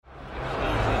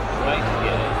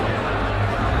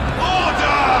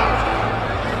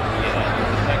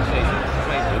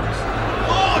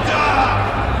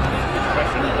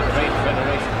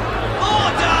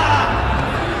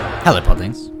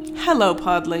Hello,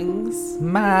 podlings.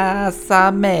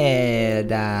 Masameda.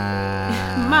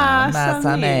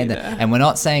 Masameda. And we're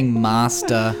not saying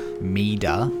Master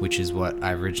Mida, which is what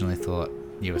I originally thought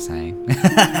you were saying.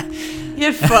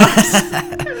 You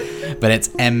fucked. But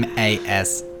it's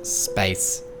M-A-S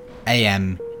space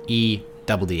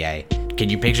A-M-E-D-D-A. Can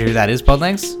you picture who that is,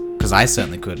 Podlinks? Because I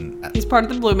certainly couldn't. He's part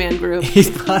of the Blue Man Group. He's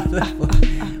part of the...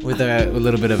 with a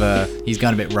little bit of a... He's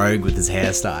gone a bit rogue with his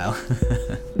hairstyle.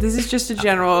 This is just a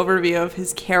general overview of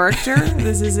his character.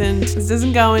 This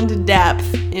doesn't go into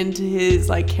depth into his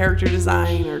like character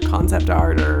design or concept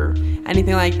art or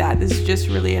anything like that. This is just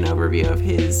really an overview of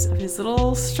his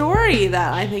little story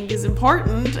that I think is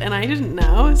important and I didn't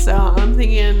know. So I'm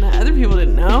thinking other people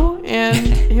didn't know, and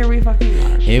here we fucking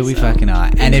are. Here we fucking are.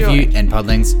 And enjoy. and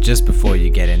Podlinks, just before you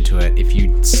get into it, if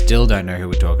you still don't know who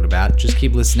we're talking about, just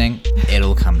keep listening.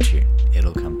 It'll come to you.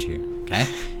 It'll come to you. Okay?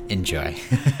 Enjoy.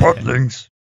 Podlinks.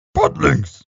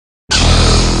 Podlinks.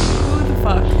 Who the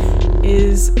fuck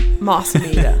is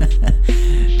Masameda?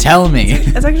 Tell me.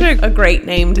 It's actually a great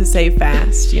name to say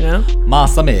fast, you know?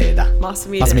 Masameda.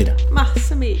 Masameda.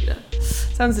 Masameda.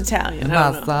 Sounds Italian.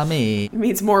 I don't know. Masameda. It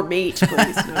means more meat,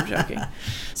 please. No, I'm joking.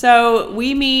 So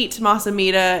we meet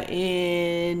Masameda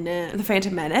in The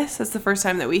Phantom Menace. That's the first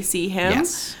time that we see him.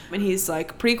 Yes. And he's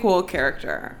like a pretty cool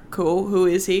character. Cool. Who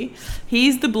is he?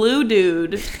 He's the blue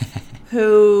dude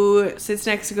who sits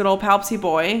next to good old Palpsy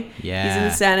Boy. Yeah. He's in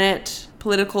the Senate.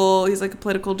 He's like a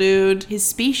political dude. His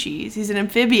species, he's an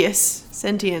amphibious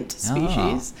sentient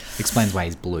species. Oh. Explains why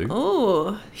he's blue.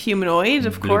 Oh, humanoid,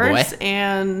 of Blue course. boy.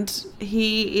 And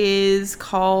he is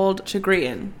called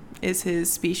Chagrian, is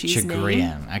his species name.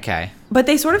 Chagrian. Okay. But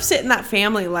they sort of sit in that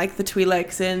family, like the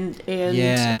Twi'leks and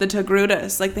Yeah. the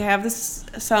Togrutas. Like they have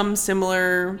some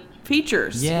similar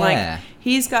features. Yeah. Like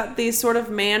he's got these sort of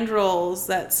mandrels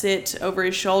that sit over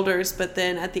his shoulders, but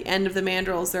then at the end of the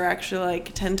mandrels, they're actually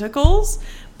like tentacles,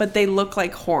 but they look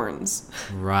like horns.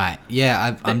 Right.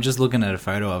 Yeah, I'm just looking at a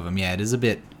photo of him. Yeah, it is a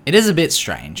bit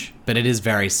strange, but it is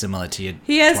very similar to your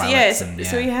He has, Twi'leks yes. and, yeah.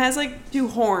 So he has like two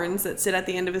horns that sit at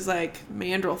the end of his like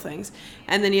mandrel things.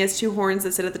 And then he has two horns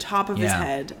that sit at the top of his Yeah.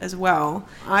 head as well.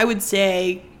 I would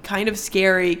say kind of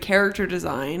scary character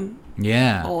design,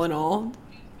 Yeah. all in all.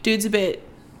 Dude's a bit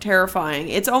terrifying.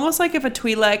 It's almost like if a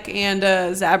Twi'lek and a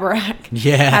Zabrak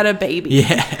Yeah. had a baby.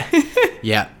 Yeah.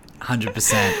 Yeah.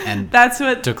 100%. And That's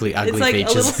what took the ugly it's like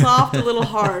features. a little soft, a little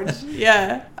hard.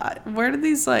 Yeah. Where did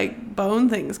these like bone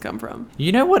things come from?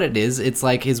 You know what it is? It's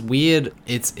like his weird...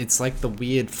 It's like the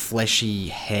weird fleshy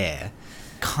hair.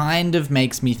 Kind of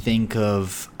makes me think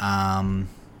of... I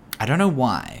don't know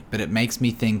why, but it makes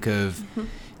me think of...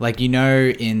 Like, you know,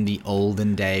 in the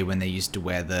olden day when they used to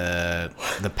wear the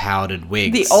powdered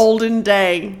wigs. The olden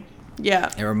day.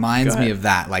 Yeah. It reminds Go me ahead. of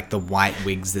that, like the white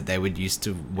wigs that they would used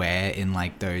to wear in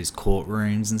like those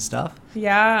courtrooms and stuff.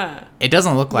 Yeah. It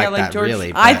doesn't look like, Yeah, that George,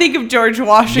 really. I but- think of George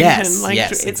Washington. Yes, like,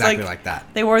 yes, it's exactly like that.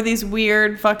 They wore these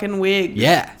weird fucking wigs.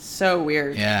 Yeah. So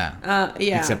weird. Yeah.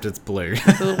 Yeah. Except it's blue.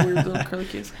 The little weird little curly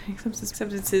cues.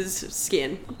 Except it's his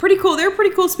skin. Pretty cool. They're a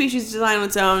pretty cool species design on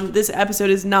its own. This episode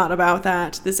is not about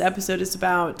that. This episode is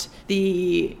about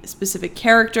the specific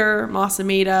character,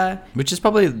 Masameda. Which is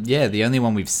probably, the only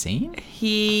one we've seen.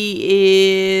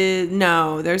 He is...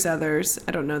 No, there's others.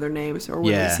 I don't know their names or when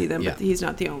we Yeah, see them, but yeah. he's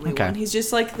not the only Okay. one. He's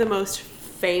just like the most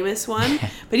famous one.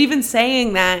 But even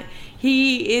saying that,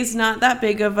 he is not that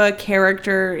big of a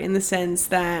character in the sense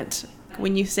that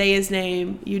when you say his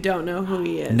name, you don't know who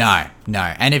he is. No.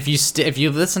 And if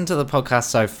you've listened to the podcast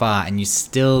so far and you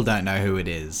still don't know who it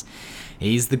is,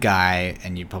 he's the guy,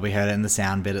 and you probably heard it in the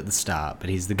sound bit at the start, but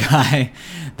he's the guy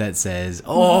that says,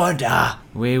 "Order!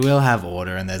 We will have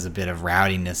order," and there's a bit of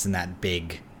rowdiness in that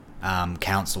big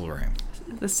council room.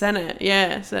 The Senate,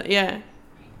 yeah. So, yeah.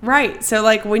 Right. So,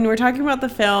 like, when we're talking about the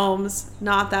films,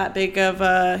 not that big of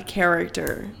a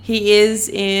character. He is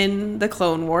in the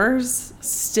Clone Wars,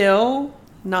 still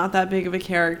not that big of a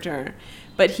character.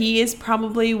 But he is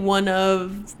probably one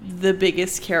of the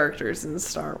biggest characters in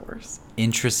Star Wars.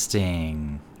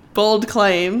 Interesting. Bold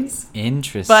claims.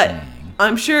 Interesting. But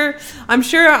I'm sure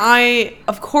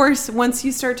of course, once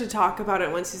you start to talk about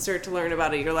it, once you start to learn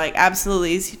about it, you're like,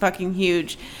 absolutely, he's fucking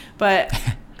huge. But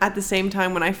at the same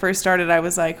time, when I first started, I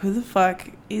was like, who the fuck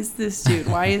is this dude?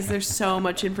 Why is there so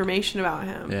much information about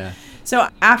him? Yeah. So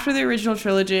after the original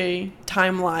trilogy,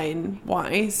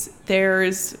 timeline-wise,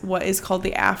 there's what is called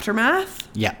the Aftermath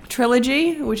Yeah.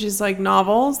 trilogy, which is like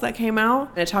novels that came out.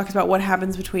 And it talks about what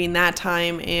happens between that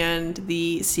time and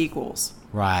the sequels.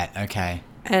 Right. Okay.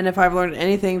 And if I've learned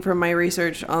anything from my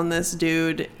research on this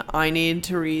dude, I need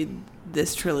to read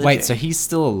this trilogy. Wait, so he's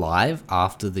still alive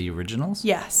after the originals?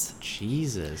 Yes.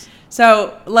 Jesus.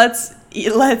 So let's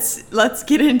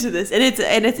get into this, and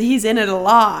it's he's in it a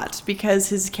lot because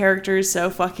his character is so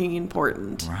fucking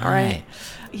important. Right. All right.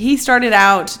 He started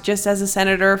out just as a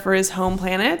senator for his home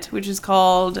planet, which is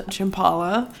called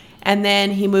Shambhala. And then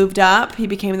he moved up. He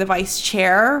became the vice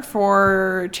chair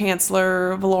for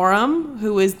Chancellor Valorum,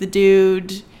 who is the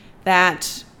dude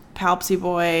that Palpsy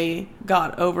Boy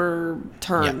got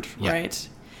overturned, Yep. right?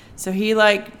 So he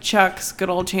like chucks good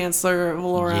old Chancellor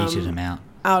Valorum Yeeted him out.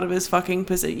 of his fucking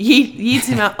position. Yeets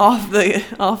him out off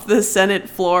the Senate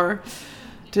floor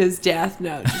to his death.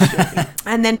 No, just joking.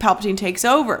 And then Palpatine takes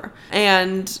over,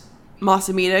 and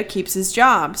Masamita keeps his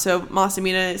job. So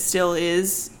Masamita still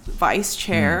is vice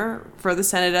chair for the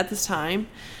Senate at this time,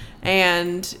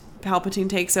 and Palpatine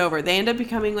takes over. They end up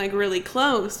becoming like really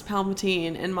close,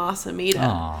 Palpatine and Masamita.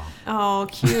 Aww. Oh,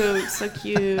 cute. So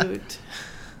cute.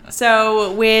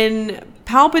 So when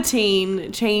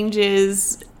Palpatine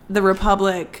changes the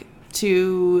Republic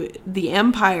to the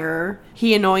Empire,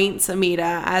 he anoints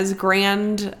Amida as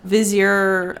Grand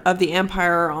Vizier of the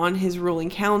Empire on his ruling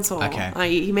council.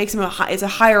 Okay. He makes him it's a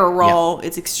higher role. Yeah.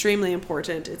 It's extremely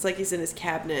important. It's like he's in his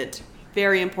cabinet.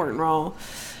 Very important role.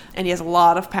 And he has a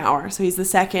lot of power. So he's the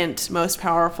second most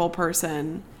powerful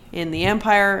person in the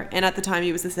Empire. And at the time,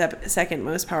 he was the second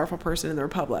most powerful person in the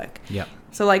Republic. Yep.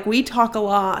 So, like, we talk a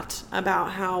lot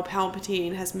about how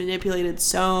Palpatine has manipulated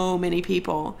so many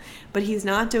people, but he's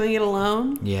not doing it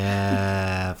alone.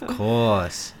 Yeah, of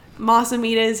course.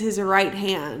 Masamita is his right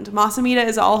hand. Masamita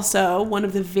is also one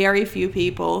of the very few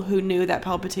people who knew that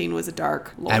Palpatine was a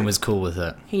Dark Lord. And was cool with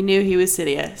it. He knew he was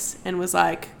Sidious and was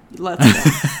like, let's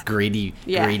go. Greedy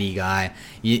guy.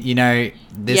 You know,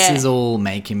 this is all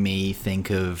making me think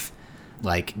of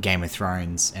like Game of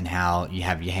Thrones and how you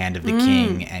have your Hand of the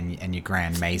King and your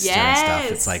Grand Maester and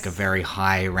stuff. It's like a very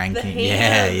high ranking.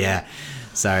 Yeah.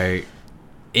 So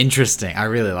interesting. I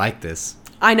really like this.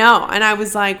 I know. And I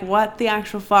was like, what the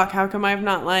actual fuck? How come I've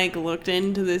not like looked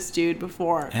into this dude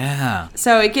before? Yeah.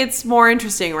 So it gets more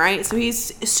interesting, right? So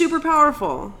he's super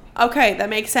powerful. Okay, that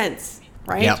makes sense,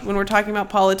 right? Yep. When we're talking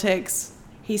about politics,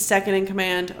 he's second in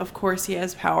command. Of course he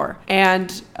has power.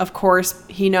 And of course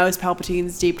he knows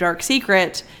Palpatine's deep dark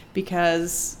secret,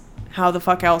 because how the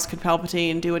fuck else could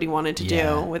Palpatine do what he wanted to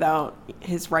do without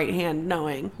his right hand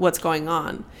knowing what's going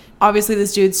on? Obviously,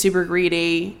 this dude's super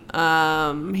greedy.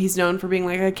 He's known for being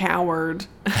like a coward,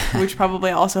 which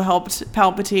probably also helped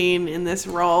Palpatine in this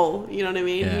role. You know what I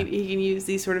mean? Yeah. He can use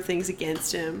these sort of things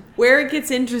against him. Where it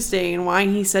gets interesting and why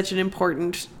he's such an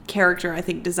important character, I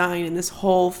think, design in this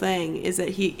whole thing is that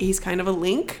he's kind of a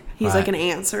link. He's like an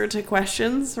answer to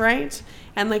questions, right?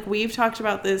 And like we've talked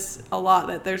about this a lot,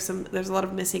 that there's a lot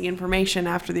of missing information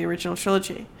after the original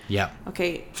trilogy. Yep.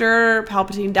 Okay, after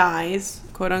Palpatine dies,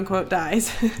 quote unquote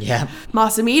dies. Yeah.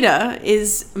 Masamita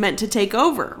is meant to take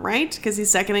over, right? Because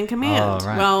he's second in command. Oh,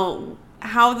 right. Well,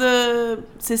 how the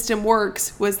system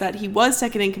works was that he was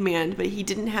second in command, but he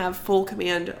didn't have full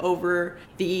command over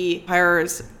the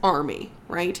Empire's army,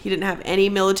 right? He didn't have any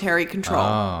military control.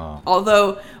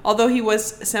 Oh. Although he was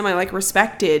semi like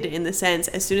respected in the sense,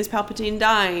 as soon as Palpatine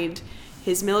died,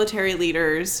 his military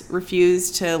leaders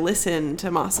refused to listen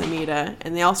to Masamita,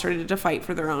 and they all started to fight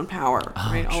for their own power,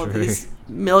 right? All of these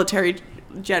military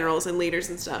generals and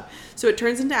leaders and stuff. So it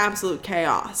turns into absolute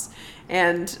chaos.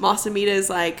 And Masamita is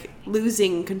like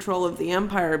losing control of the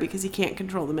Empire because he can't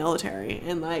control the military.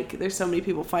 And like there's so many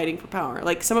people fighting for power.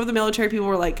 Like some of the military people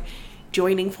were like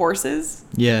joining forces.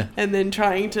 Yeah. And then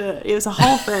it was a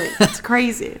whole thing. It's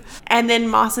crazy. And then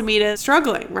Masamita is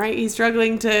struggling, right? He's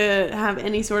struggling to have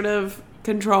any sort of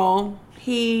control.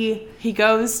 He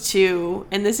goes to,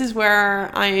 and this is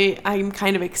where I'm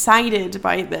kind of excited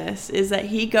by this, is that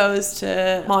he goes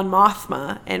to Mon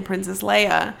Mothma and Princess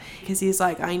Leia because he's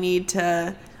like, I need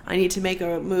to make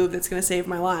a move that's going to save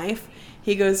my life.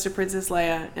 He goes to Princess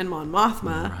Leia and Mon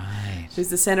Mothma, who's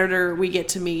the senator we get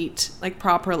to meet like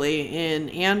properly in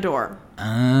Andor.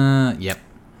 Yep.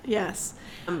 Yes.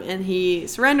 And he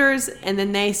surrenders, and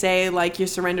then they say like your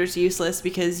surrender's useless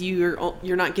because you're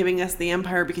not giving us the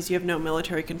Empire because you have no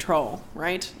military control,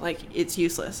 right? Like it's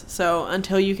useless. So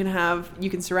until you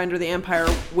can surrender the Empire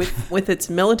with its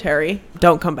military,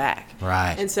 don't come back.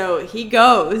 Right. And so he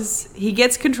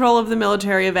gets control of the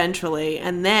military eventually,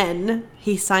 and then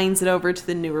he signs it over to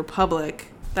the New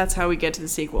Republic. That's how we get to the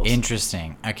sequels.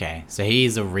 Interesting. Okay, so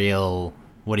he's a real,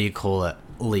 what do you call it,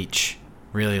 leech.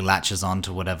 Really latches on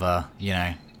to whatever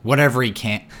he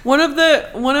can. One of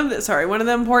the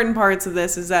important parts of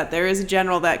this is that there is a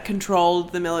general that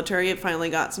controlled the military. It finally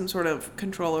got some sort of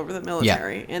control over the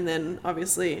military. And then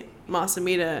obviously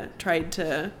Masamita tried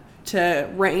to to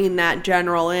rein that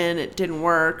general in. It didn't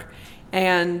work.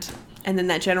 And then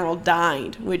that general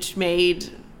died, which made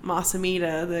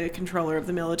Masamida the controller of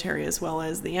the military as well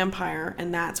as the Empire,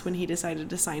 and that's when he decided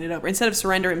to sign it over. Instead of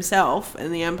surrender himself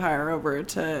and the Empire over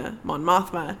to Mon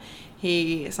Mothma,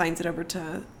 he signs it over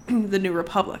to the New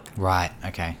Republic. Right,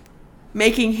 okay.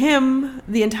 Making him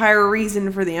the entire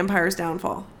reason for the Empire's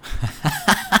downfall.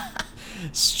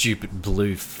 Stupid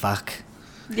blue fuck.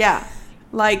 Yeah.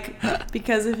 Like,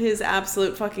 because of his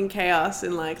absolute fucking chaos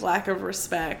and, like, lack of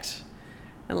respect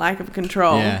and lack of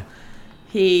control,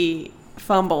 he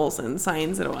fumbles and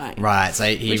signs it away. Right, so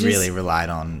he really relied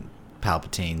on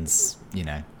Palpatine's,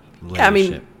 leadership. Yeah, I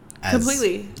mean, as,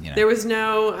 completely. There was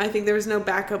no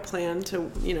backup plan to,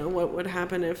 what would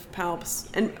happen if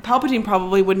and Palpatine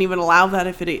probably wouldn't even allow that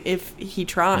if he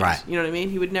tried. Right. You know what I mean?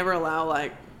 He would never allow,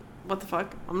 like, what the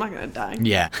fuck? I'm not going to die.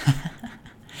 Yeah.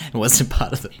 It wasn't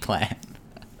part of the plan.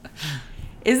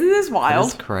 Isn't this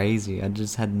wild? That's crazy. I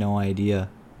just had no idea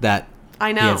that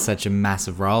I know. He had such a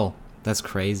massive role. That's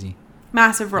crazy.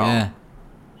 Massive role. Yeah.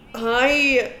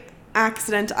 I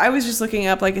was just looking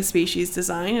up like a species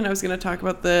design, and I was going to talk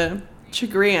about the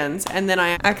Chagrians, and then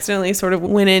I accidentally sort of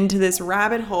went into this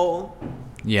rabbit hole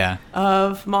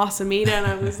of Mos Amida, and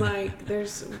I was like,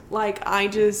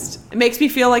 it makes me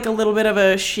feel like a little bit of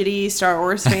a shitty Star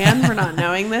Wars fan for not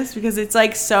knowing this, because it's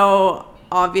like so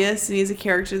obvious, and he's a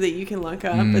character that you can look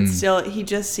up, but still he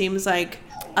just seems like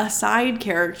a side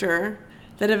character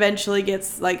that eventually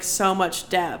gets like so much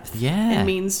depth and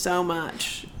means so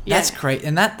much. That's great,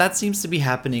 and that seems to be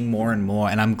happening more and more,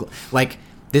 and I'm like,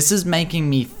 this is making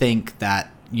me think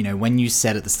that, when you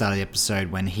said at the start of the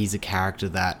episode, when he's a character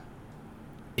that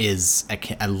is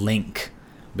a link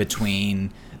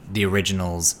between the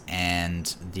originals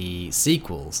and the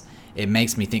sequels, it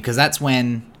makes me think, because that's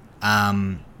when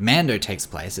Mando takes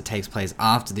place. It takes place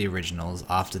after the originals,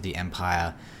 after the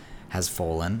Empire has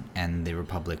fallen and the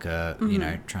Republic are,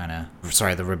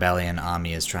 the Rebellion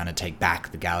army is trying to take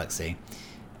back the galaxy.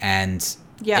 And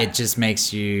it just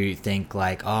makes you think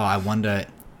like, oh, I wonder,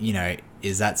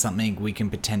 is that something we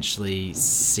can potentially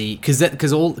see?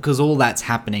 Because all that's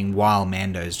happening while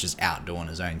Mando's just out doing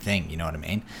his own thing, you know what I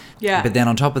mean? Yeah. But then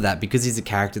on top of that, because he's a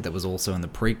character that was also in the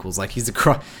prequels, like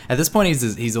at this point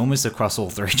he's almost across all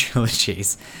three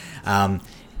trilogies.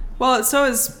 Well, so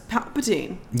is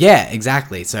Palpatine. Yeah,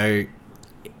 exactly. So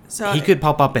he could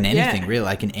pop up in anything, really,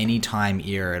 like in any time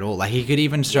era at all. Like he could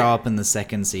even show up in the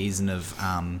second season of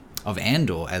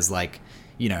Andor as like,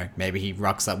 maybe he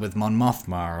rocks up with Mon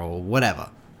Mothma or whatever.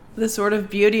 The sort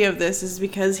of beauty of this is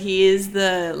because he is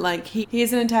he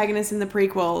is an antagonist in the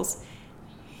prequels.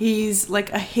 He's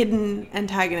like a hidden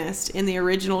antagonist in the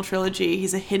original trilogy.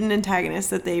 He's a hidden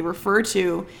antagonist that they refer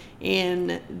to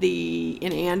in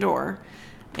Andor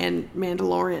and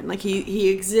Mandalorian. Like he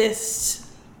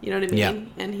exists, you know what I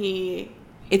mean? Yeah. And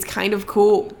it's kind of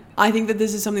cool. I think that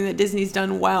this is something that Disney's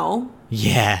done well.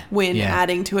 Yeah. When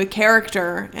adding to a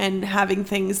character and having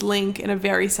things link in a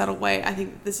very subtle way. I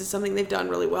think this is something they've done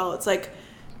really well. It's like,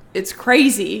 it's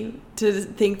crazy to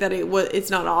think that it's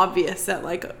not obvious that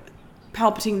like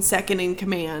Palpatine's second in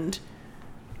command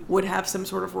would have some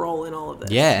sort of role in all of this.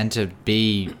 Yeah, and to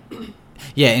be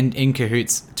in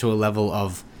cahoots to a level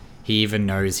of he even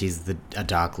knows he's a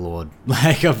Dark Lord,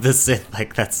 like, of the Sith.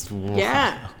 Like, that's wild.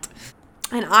 Yeah.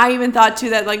 And I even thought, too,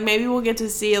 that, like, maybe we'll get to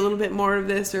see a little bit more of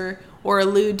this or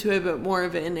allude to it, but more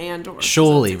of it in Andor.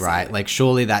 Surely, right? Like,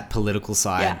 surely that political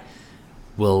side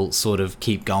will sort of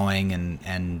keep going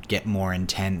and get more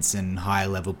intense, and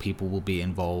higher-level people will be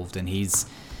involved. And he's,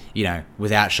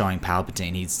 without showing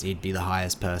Palpatine, he'd be the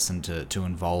highest person to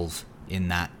involve in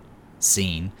that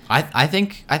scene. I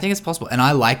think it's possible, and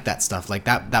I like that stuff. Like,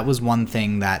 that was one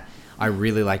thing that I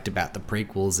really liked about the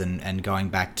prequels, and going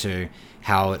back to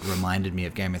how it reminded me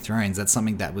of Game of Thrones. That's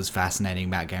something that was fascinating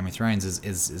about Game of Thrones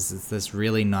is this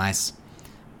really nice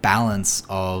balance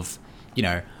of,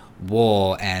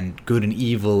 war and good and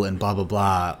evil and blah, blah,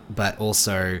 blah. But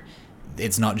also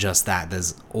it's not just that.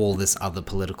 There's all this other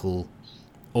political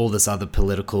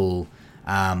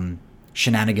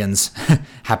shenanigans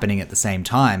happening at the same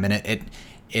time. And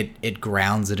it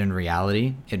grounds it in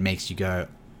reality. It makes you go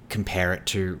compare it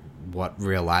to what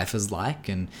real life is like,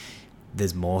 and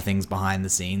there's more things behind the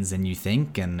scenes than you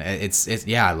think, and it's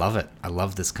I love it. I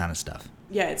love this kind of stuff.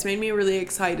 Yeah, it's made me really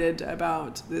excited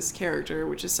about this character,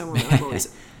 which is someone I've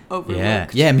always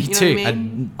overlooked. Yeah, me too. I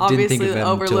mean? I didn't think of it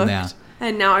until now.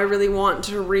 And now I really want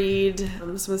to read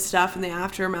some stuff in the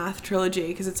Aftermath trilogy,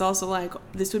 because it's also like,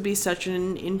 this would be such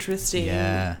an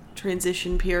interesting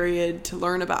transition period to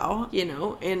learn about,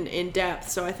 in depth.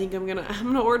 So I think I'm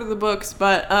gonna order the books,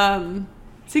 but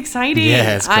It's exciting.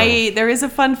 Yeah, it's cool. There is a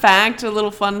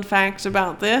little fun fact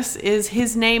about this is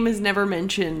his name is never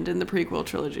mentioned in the prequel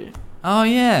trilogy. Oh,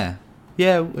 yeah.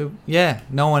 Yeah.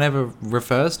 No one ever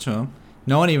refers to him.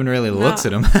 No one even really looks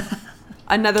at him.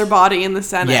 Another body in the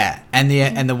Senate. Yeah, and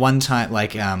the one time,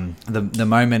 like, the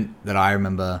moment that I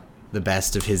remember the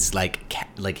best of his, like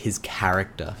his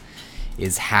character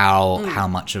is how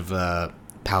much of a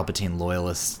Palpatine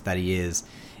loyalist that he is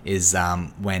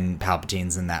when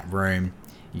Palpatine's in that room,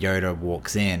 Yoda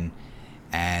walks in,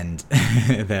 and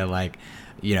they're like,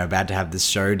 about to have this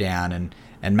showdown, and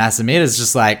Masamida's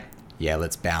just like, yeah,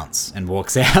 let's bounce, and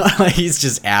walks out. Like, he's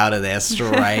just out of there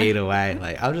straight away.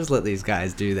 Like, I'll just let these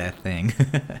guys do their thing.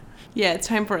 Yeah, it's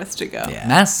time for us to go. Yeah.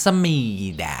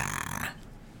 Masamida.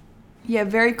 Yeah,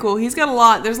 very cool. He's got a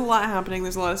lot. There's a lot happening.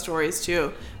 There's a lot of stories,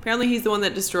 too. Apparently, he's the one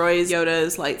that destroys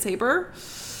Yoda's lightsaber.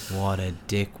 What a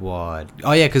dickwad.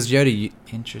 Oh, yeah, because Yoda...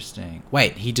 Interesting.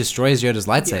 Wait, he destroys Yoda's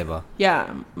lightsaber?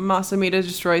 Yeah, Masamida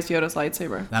destroys Yoda's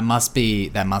lightsaber. That must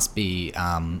be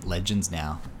Legends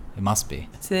now. It must be.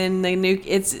 It's in the nuke.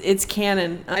 It's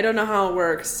canon. I don't know how it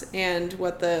works and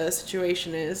what the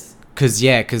situation is.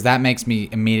 Because that makes me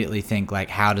immediately think, like,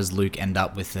 how does Luke end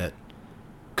up with it?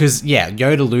 Because,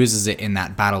 Yoda loses it in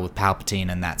that battle with Palpatine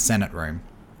in that Senate room.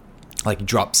 Like, he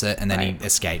drops it, and then he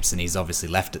escapes, and he's obviously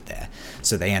left it there.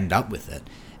 So they end up with it.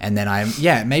 And then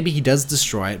maybe he does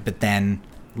destroy it, but then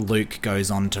Luke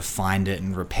goes on to find it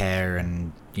and repair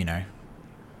and,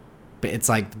 But it's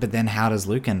like, but then how does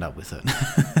Luke end up with it?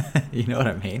 You know what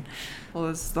I mean? Well,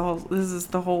 this is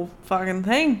the whole fucking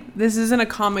thing. This isn't a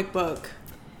comic book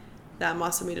that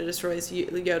Masamida destroys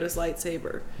Yoda's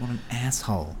lightsaber. What an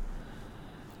asshole.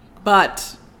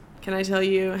 But can I tell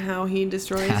you how he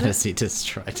destroys it? How does he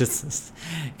destroy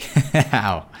it?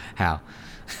 How?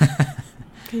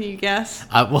 Can you guess?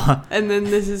 Well, And then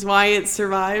this is why it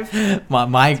survived.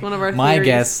 my one of our my theories.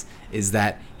 guess is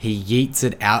that he yeets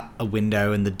it out a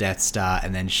window in the Death Star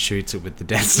and then shoots it with the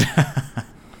Death Star.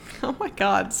 Oh my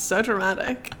god, so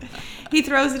dramatic. He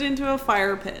throws it into a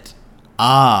fire pit.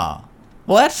 Ah.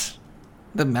 What?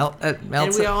 It melts And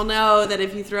we it? all know that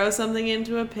if you throw something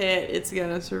into a pit, it's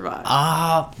gonna survive.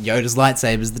 Ah. Yoda's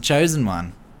lightsaber's the chosen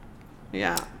one.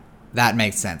 Yeah. That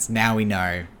makes sense. Now we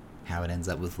know how it ends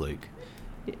up with Luke.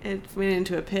 It went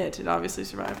into a pit. It obviously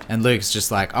survived. And Luke's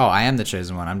just like, oh, I am the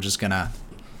chosen one. I'm just gonna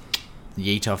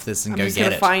yeet off this and I'm go just get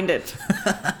gonna it. find it.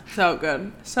 So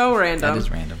good. So random. That is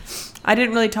random. I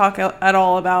didn't really talk at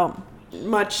all about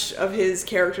much of his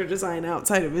character design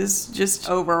outside of his just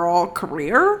overall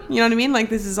career. You know what I mean? Like,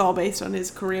 this is all based on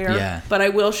his career. Yeah. But I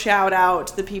will shout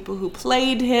out the people who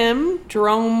played him.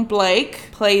 Jerome Blake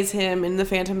plays him in The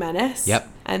Phantom Menace. Yep.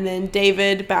 And then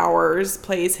David Bowers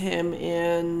plays him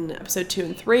in episode 2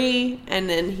 and 3. And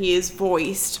then he is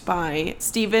voiced by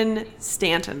Stephen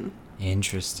Stanton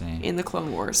Interesting. in The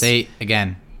Clone Wars. See,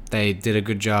 again, they did a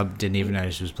good job. Didn't even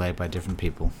notice it was played by different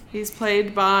people. He's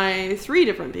played by 3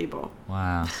 different people.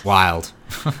 Wow. Wild.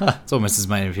 It's almost as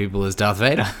many people as Darth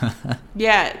Vader.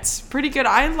 Yeah, it's pretty good.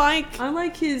 I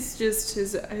like his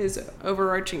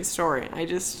overarching story.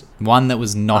 One that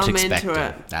was not I'm expected. into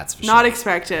it. That's for sure. Not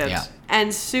expected. Yeah.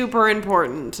 And super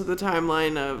important to the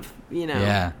timeline of,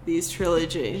 Yeah. these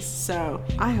trilogies. So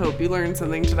I hope you learned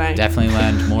something today. Definitely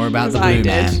learned more about the Because I Blue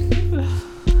did. Man.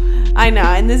 I know,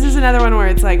 and this is another one where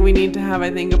it's like we need to have,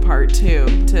 I think, a part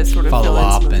 2 to sort of Follow fill in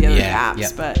up some of the and other yeah, gaps.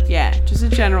 yep. But yeah, just a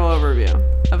general overview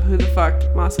of who the fuck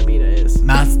Masamida is.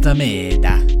 Master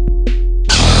Mida.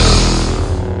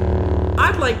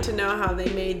 I'd like to know how they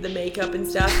made the makeup and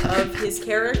stuff of his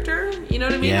character. You know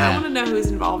what I mean? Yeah. I want to know who's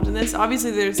involved in this. Obviously,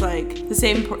 there's like the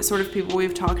same sort of people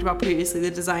we've talked about previously,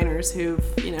 the designers who've,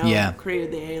 Yeah.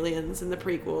 created the aliens and the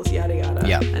prequels, yada yada,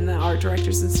 Yeah. and the art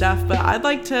directors and stuff. But I'd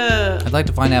like to, I'd like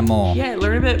to find out more.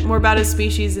 learn a bit more about his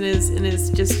species and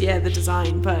his just the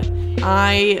design. But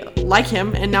I like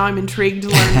him, and now I'm intrigued to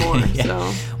learn more. Yeah.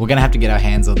 So We're going to have to get our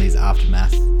hands on these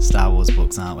Aftermath Star Wars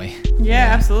books, aren't we?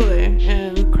 yeah, absolutely,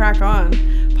 and crack on.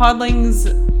 Podlings,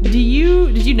 did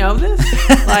you know this?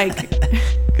 Like,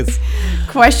 'Cause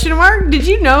question mark? Did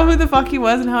you know who the fuck he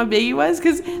was and how big he was?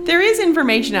 Because there is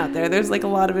information out there. There's like a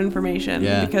lot of information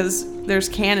Yeah. because there's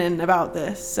canon about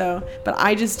this. So, but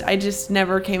I just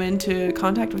never came into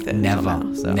contact with it. never. until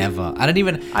now, so. Never. I don't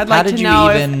even... I'd how like did to you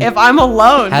know even, if I'm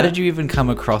alone. How did you even come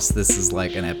across this as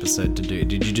like an episode to do?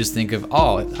 Did you just think of,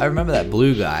 oh, I remember that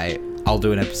blue guy, I'll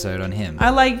do an episode on him?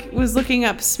 I was looking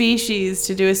up species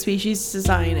to do a species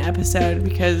design episode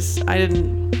because I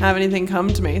didn't have anything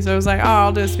come to me. So I was like, oh,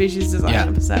 I'll do a species design Yeah.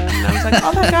 episode. And I was like,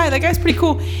 oh, that guy's pretty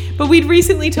cool. But we'd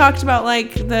recently talked about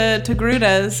like the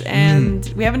Togrutas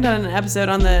and we haven't done an episode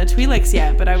on the Twi'leks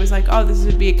yet, but I was like, oh, this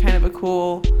would be kind of a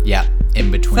cool Yeah.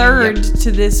 in between. third Yep.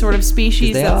 to this sort of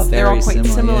species. They are They're all very quite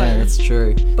similar. Yeah, that's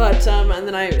true. But and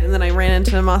then I ran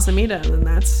into Masamita, and then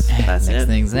that's Next it.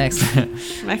 thing's next.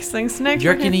 Next thing's next. Do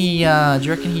you reckon he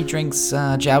drinks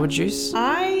Jawa juice?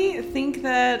 I think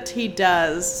that he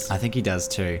does. I think he does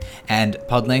too. And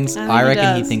Podlings, I think I he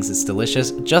reckon he does. thinks it's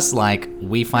delicious, just like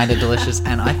we find it delicious.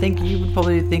 And I think you would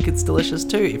probably think it's delicious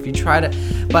too if you tried it.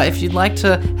 But if you'd like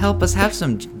to help us have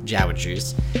some Jawa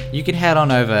juice, you can head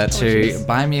on over to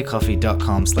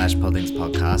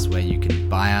buymeacoffee.com/podlingspodcast, where you can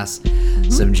buy us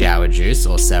some Jawa juice,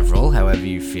 or several, however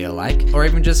you feel like, or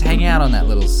even just hang out on that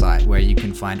little site where you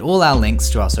can find all our links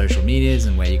to our social medias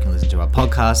and where you can listen to our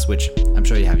podcasts, which I'm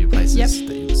sure you have your places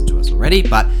that you listen to us already,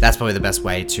 but that's probably the best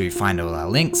way to find all our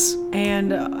links.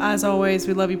 And as always,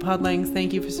 we love you, Podlings.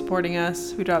 Thank you for supporting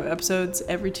us. We drop episodes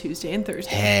every Tuesday and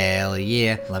Thursday. Hell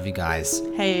yeah. Love you guys.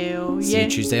 Hell See yeah. you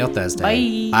Tuesday or Thursday.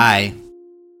 Bye. Bye.